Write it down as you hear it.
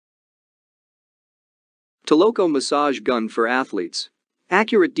TOLOCO massage gun for athletes.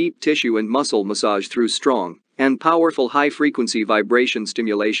 Accurate deep tissue and muscle massage through strong and powerful high-frequency vibration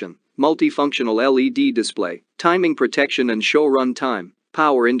stimulation. Multifunctional LED display. Timing protection and show run time.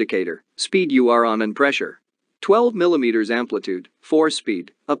 Power indicator. Speed you are on and pressure. 12 mm amplitude.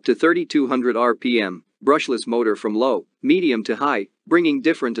 4-speed. Up to 3200 RPM. Brushless motor from low, medium to high, bringing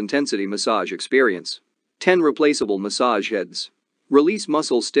different intensity massage experience. 10 replaceable massage heads. Release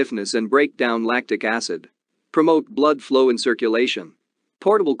muscle stiffness and break down lactic acid. Promote blood flow and circulation.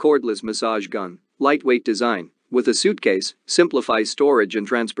 Portable cordless massage gun. Lightweight design. With a suitcase, simplifies storage and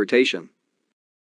transportation.